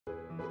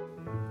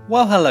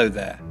Well, hello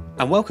there,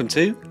 and welcome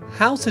to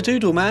How to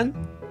Doodle Man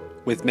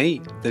with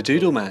me, the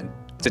Doodle Man.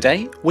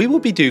 Today, we will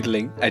be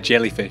doodling a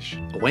jellyfish.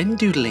 When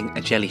doodling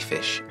a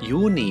jellyfish, you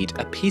will need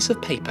a piece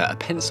of paper, a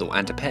pencil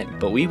and a pen,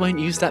 but we won't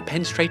use that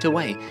pen straight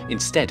away.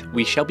 Instead,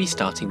 we shall be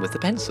starting with the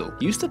pencil.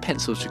 Use the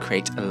pencil to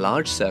create a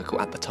large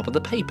circle at the top of the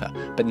paper,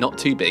 but not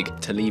too big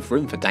to leave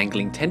room for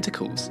dangling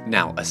tentacles.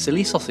 Now, a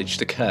silly sausage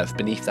to curve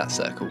beneath that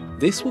circle.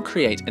 This will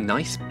create a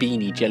nice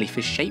beanie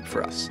jellyfish shape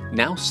for us.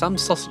 Now, some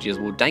sausages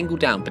will dangle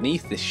down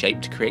beneath this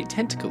shape to create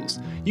tentacles.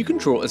 You can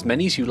draw as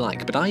many as you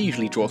like, but I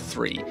usually draw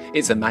 3.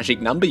 It's a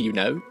magic number, you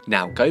know.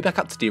 Now go back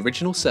up to the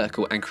original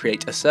circle and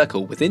create a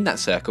circle within that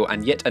circle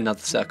and yet another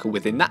circle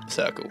within that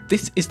circle.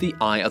 This is the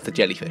eye of the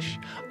jellyfish.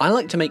 I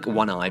like to make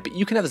one eye, but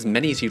you can have as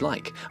many as you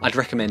like. I'd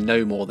recommend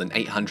no more than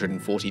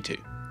 842.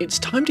 It's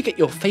time to get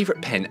your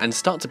favourite pen and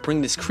start to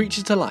bring this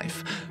creature to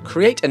life.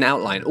 Create an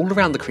outline all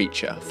around the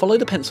creature, follow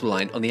the pencil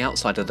line on the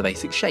outside of the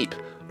basic shape.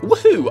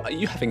 Woohoo! Are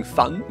you having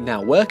fun?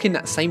 Now work in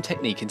that same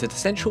technique into the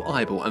central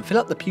eyeball and fill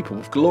up the pupil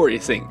with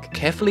glorious ink.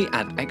 Carefully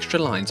add extra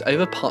lines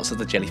over parts of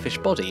the jellyfish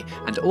body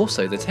and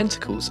also the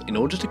tentacles in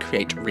order to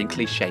create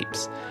wrinkly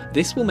shapes.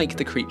 This will make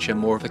the creature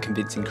more of a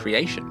convincing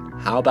creation.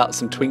 How about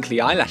some twinkly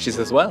eyelashes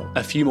as well?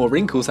 A few more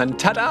wrinkles and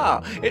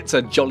ta-da! It's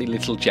a jolly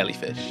little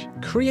jellyfish.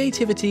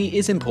 Creativity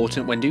is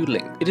important when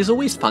doodling. It is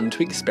always fun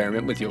to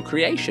experiment with your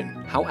creation.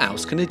 How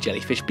else can a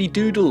jellyfish be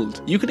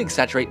doodled? You can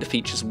exaggerate the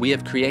features we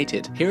have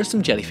created. Here are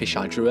some jellyfish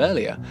I drew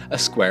earlier. A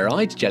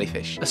square-eyed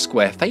jellyfish, a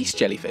square-faced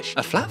jellyfish,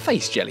 a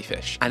flat-faced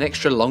jellyfish, an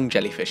extra long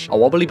jellyfish, a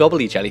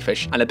wobbly-bobbly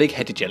jellyfish, and a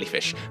big-headed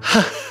jellyfish.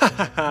 Ha ha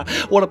ha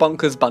ha! What a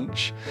bonkers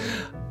bunch.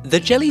 The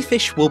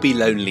jellyfish will be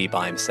lonely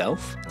by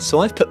himself, so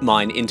I've put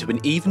mine into an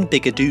even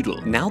bigger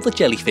doodle. Now the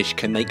jellyfish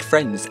can make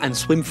friends and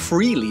swim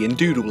freely in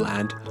Doodle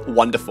Land.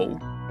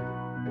 Wonderful.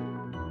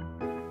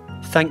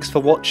 Thanks for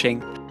watching.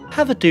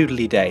 Have a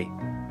doodly day.